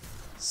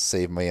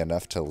save me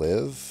enough to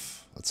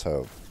live. Let's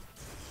hope.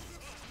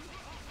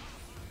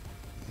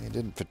 He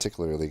didn't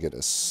particularly get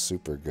a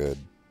super good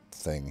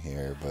thing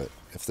here, but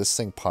if this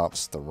thing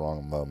pops at the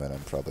wrong moment, I'm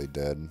probably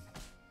dead.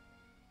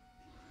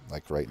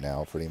 Like right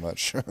now, pretty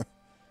much.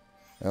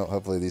 Well,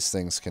 hopefully these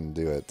things can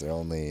do it. They're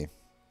only...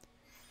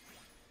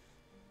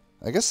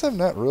 I guess I'm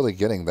not really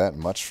getting that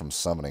much from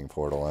Summoning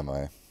Portal, am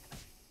I?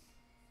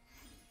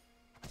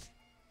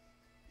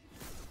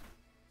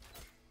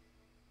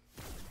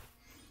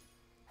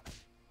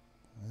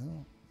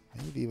 Well,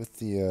 maybe with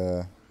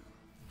the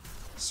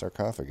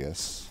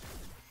Sarcophagus.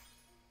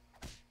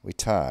 We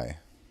tie.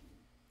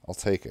 I'll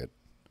take it.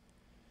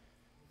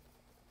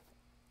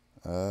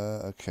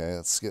 Okay,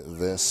 let's get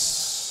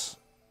this.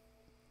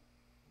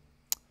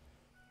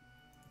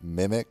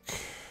 Mimic.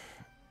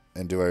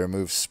 And do I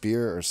remove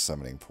Spear or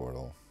Summoning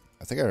Portal?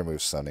 I think I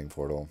remove Summoning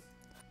Portal.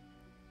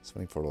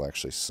 Summoning Portal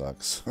actually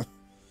sucks.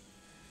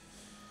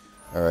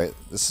 Alright,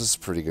 this is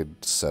pretty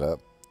good setup.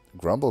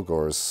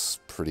 Grumblegore's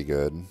pretty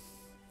good.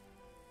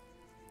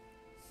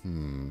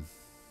 Do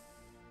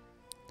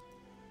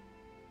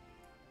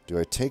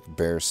I take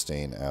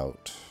Bearstein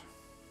out?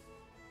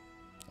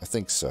 I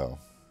think so.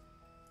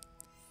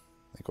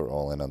 I think we're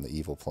all in on the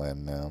evil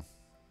plan now.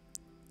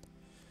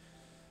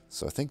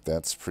 So I think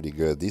that's pretty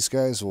good. These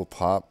guys will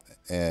pop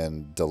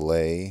and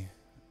delay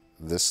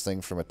this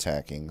thing from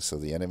attacking, so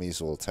the enemies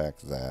will attack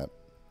that.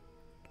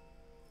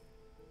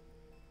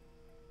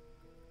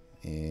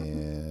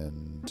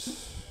 And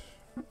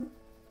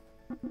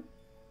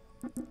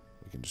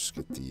we can just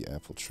get the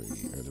apple tree,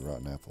 or the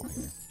rotten apple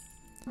here.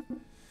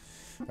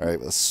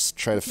 Alright, let's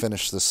try to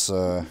finish this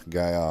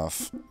guy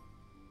off.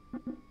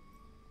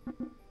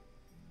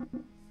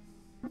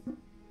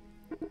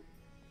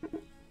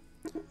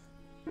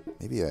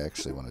 Maybe I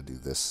actually want to do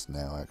this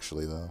now,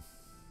 actually, though.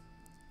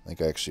 I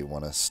think I actually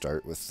want to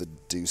start with the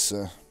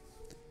Dusa.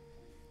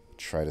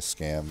 Try to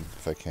scam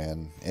if I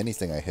can.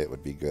 Anything I hit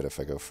would be good if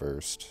I go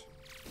first.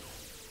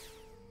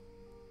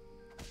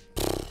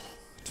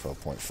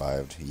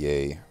 12.5,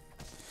 yay.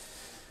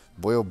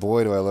 Boy oh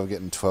boy do I love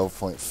getting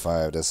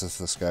 12.5, as if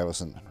this guy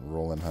wasn't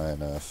rolling high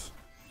enough.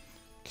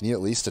 Can you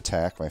at least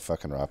attack my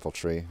fucking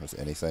Rappeltree with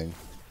anything?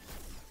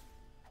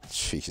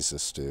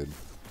 Jesus, dude.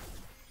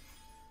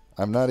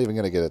 I'm not even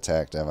going to get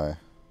attacked, am I?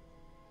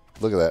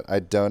 Look at that. I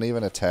don't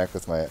even attack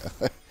with my...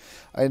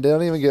 I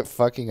don't even get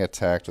fucking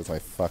attacked with my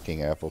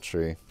fucking apple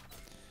tree.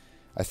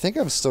 I think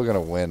I'm still going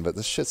to win, but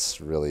this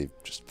shit's really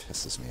just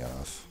pisses me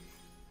off.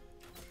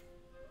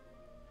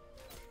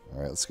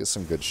 Alright, let's get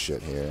some good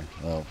shit here.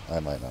 Well, I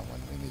might not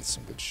win. We need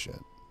some good shit.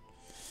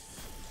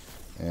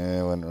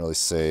 I wouldn't really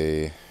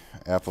say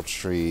apple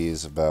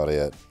trees about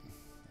it.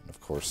 And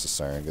of course the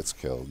siren gets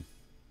killed.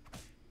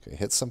 Okay,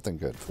 hit something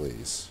good,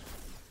 please.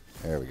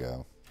 There we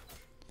go.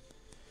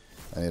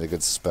 I need a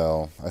good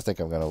spell. I think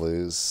I'm going to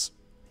lose.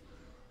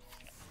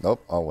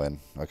 Nope, I'll win.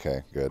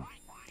 Okay, good.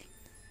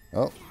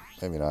 Oh,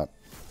 maybe not.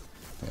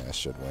 Yeah, I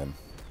should win.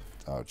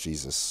 Oh,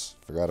 Jesus.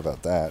 Forgot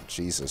about that.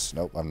 Jesus.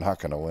 Nope, I'm not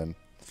going to win.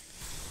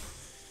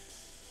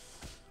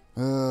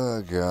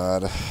 Oh,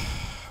 God.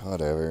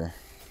 Whatever.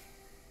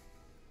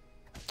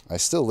 I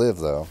still live,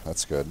 though.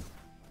 That's good.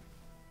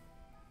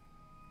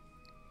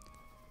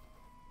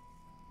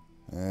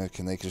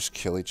 Can they just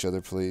kill each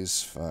other,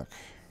 please? Fuck.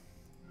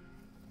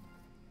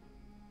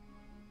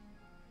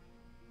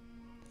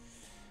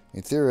 I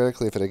mean,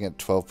 theoretically, if I get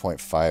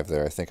 12.5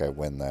 there, I think I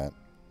win that.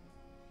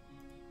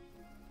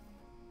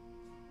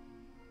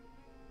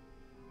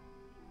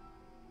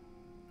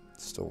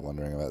 Still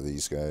wondering about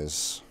these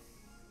guys.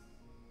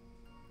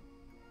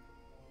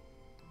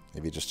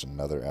 Maybe just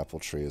another apple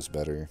tree is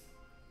better.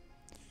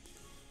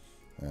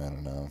 I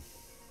don't know.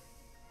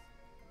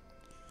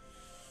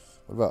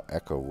 What about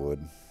Echo Wood?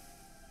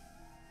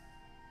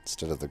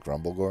 Instead of the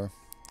Grumblegore?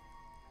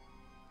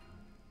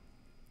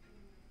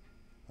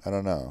 I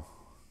don't know.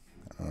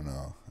 I don't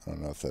know. I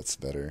don't know if that's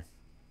better.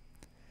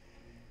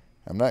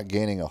 I'm not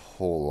gaining a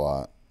whole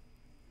lot.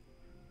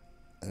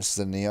 There's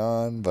the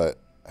Neon, but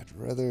I'd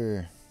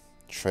rather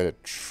try to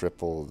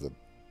triple the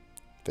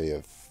Bay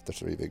of the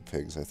Three Big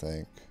Pigs, I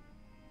think.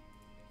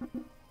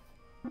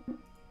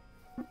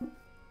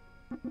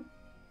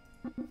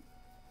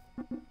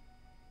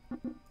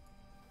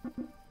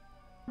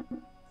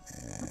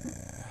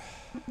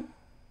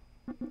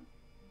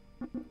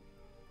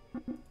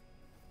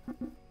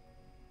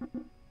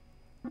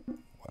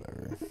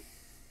 Whatever.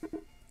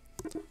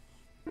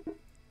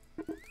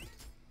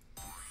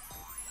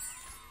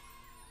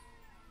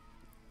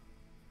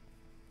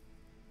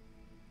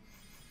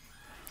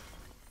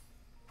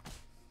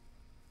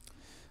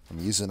 I'm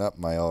using up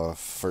my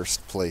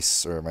first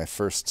place, or my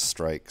first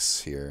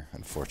strikes here,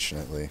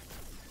 unfortunately.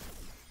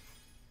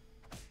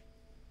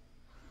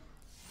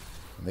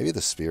 Maybe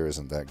the spear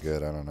isn't that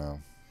good, I don't know.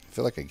 I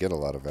feel like I get a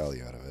lot of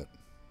value out of it.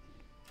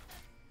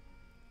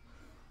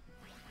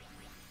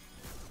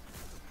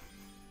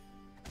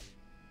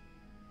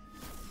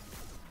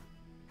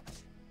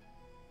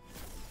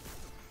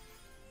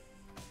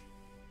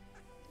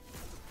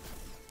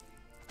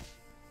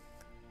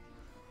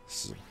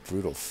 This is a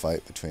brutal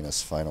fight between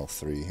us final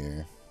three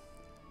here.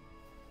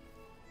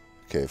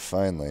 Okay,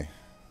 finally.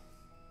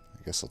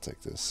 I guess I'll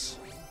take this.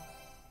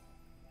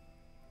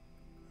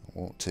 I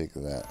won't take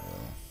that,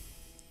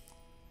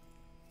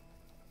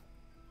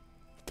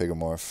 though.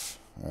 Pigomorph.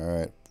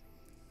 Alright.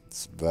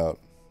 It's about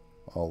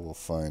all we'll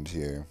find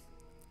here.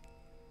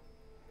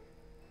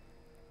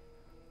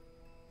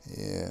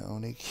 Yeah,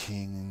 Oni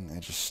King, I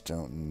just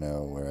don't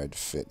know where I'd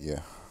fit you.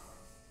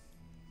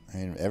 I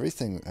mean,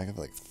 everything, I have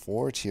like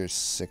 4 tier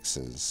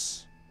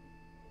 6s.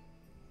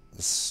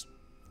 This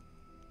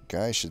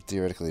guy should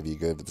theoretically be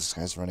good, but this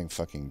guy's running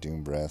fucking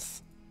Doom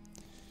Breath.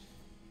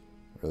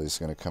 Really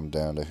just gonna come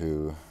down to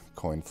who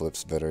coin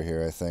flips better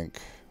here, I think.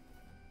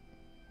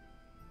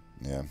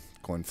 Yeah,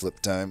 coin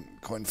flip time.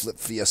 Coin flip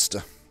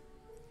fiesta.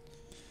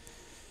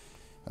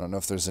 I don't know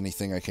if there's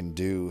anything I can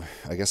do.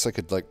 I guess I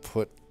could, like,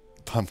 put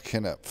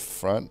Pumpkin up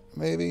front,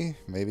 maybe?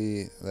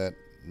 Maybe that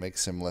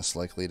makes him less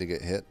likely to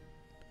get hit.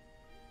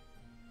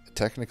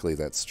 Technically,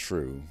 that's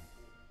true.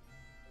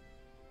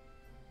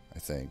 I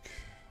think.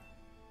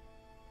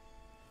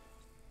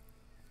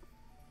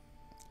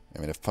 I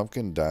mean, if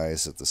Pumpkin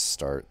dies at the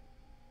start,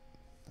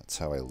 that's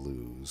how I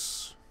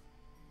lose.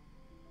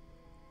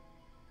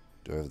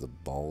 Do I have the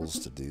balls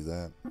to do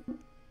that?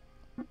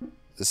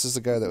 This is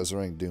the guy that was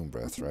running Doom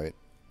Breath, right?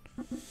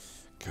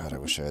 God, I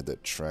wish I had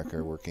that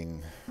tracker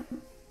working.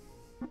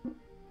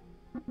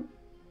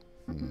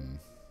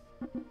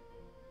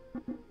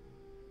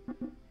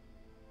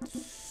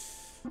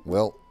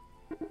 Well,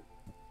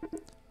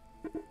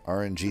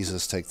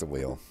 RNGesus take the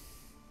wheel.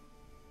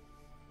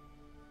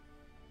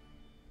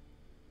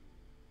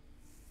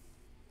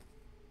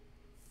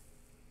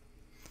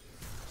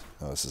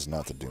 Oh, this is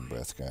not the Doom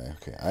Breath guy.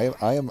 Okay,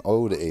 I am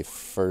owed a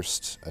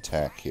first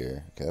attack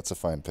here. Okay, that's a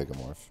fine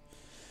Pigomorph.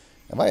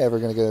 Am I ever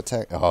going to get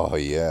attacked? Oh,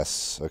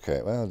 yes.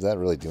 Okay, well, did that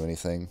really do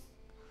anything?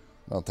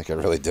 I don't think I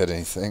really did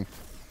anything.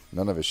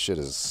 None of his shit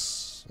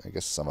is... I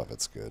guess some of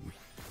it's good.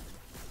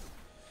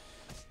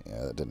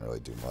 Yeah, that didn't really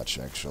do much,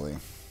 actually.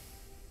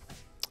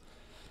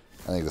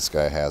 I think this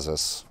guy has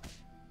us.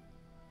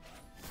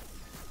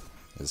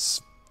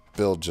 His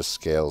build just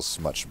scales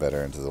much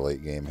better into the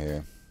late game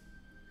here.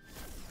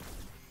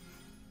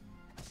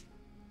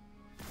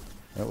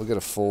 Well, we'll get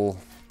a full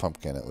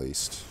Pumpkin at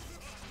least.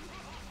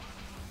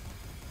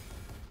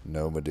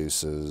 No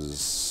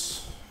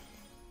Medusas.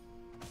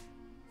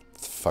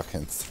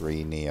 Fucking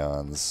 3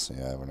 neons.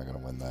 Yeah, we're not gonna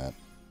win that.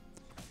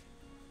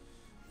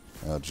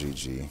 Oh,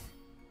 GG.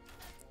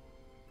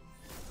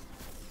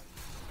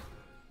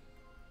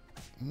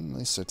 At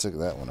least I took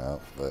that one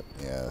out, but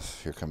yeah,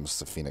 here comes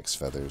the Phoenix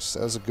Feathers.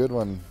 That was a good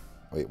one.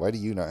 Wait, why do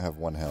you not have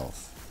 1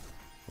 health?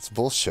 That's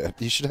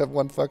bullshit. You should have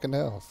 1 fucking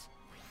health.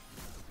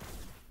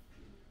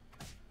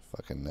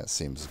 Fucking, that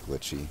seems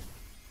glitchy.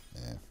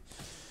 Yeah.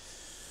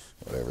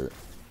 Whatever.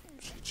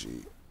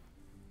 GG.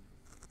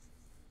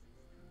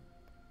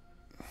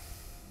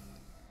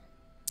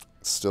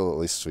 Still, at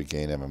least we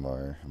gain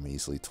MMR. I'm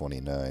easily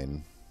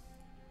 29.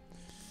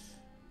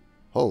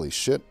 Holy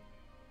shit.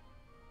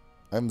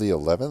 I'm the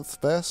 11th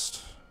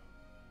best?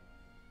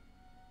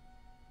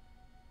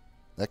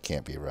 That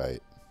can't be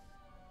right.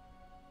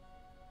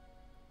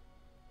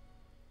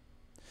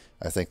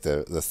 I think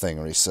the thing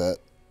reset.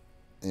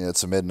 Yeah,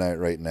 it's a midnight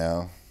right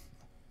now.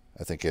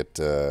 I think it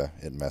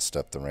messed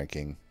up the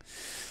ranking.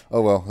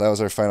 Oh well, that was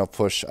our final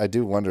push. I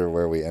do wonder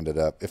where we ended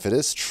up. If it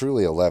is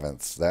truly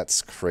 11th,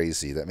 that's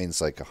crazy. That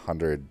means like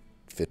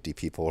 150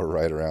 people are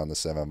right around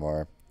this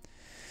MMR.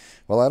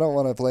 Well, I don't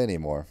want to play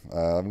anymore.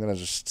 I'm going to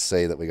just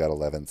say that we got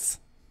 11th.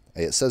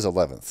 Hey, it says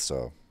 11th,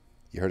 so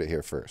you heard it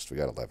here first. We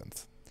got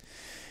 11th.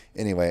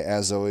 Anyway,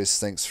 as always,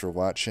 thanks for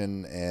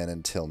watching, and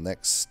until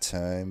next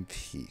time,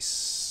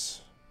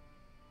 peace.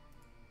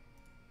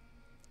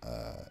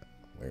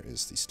 Where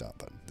is the stop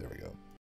button? There we go.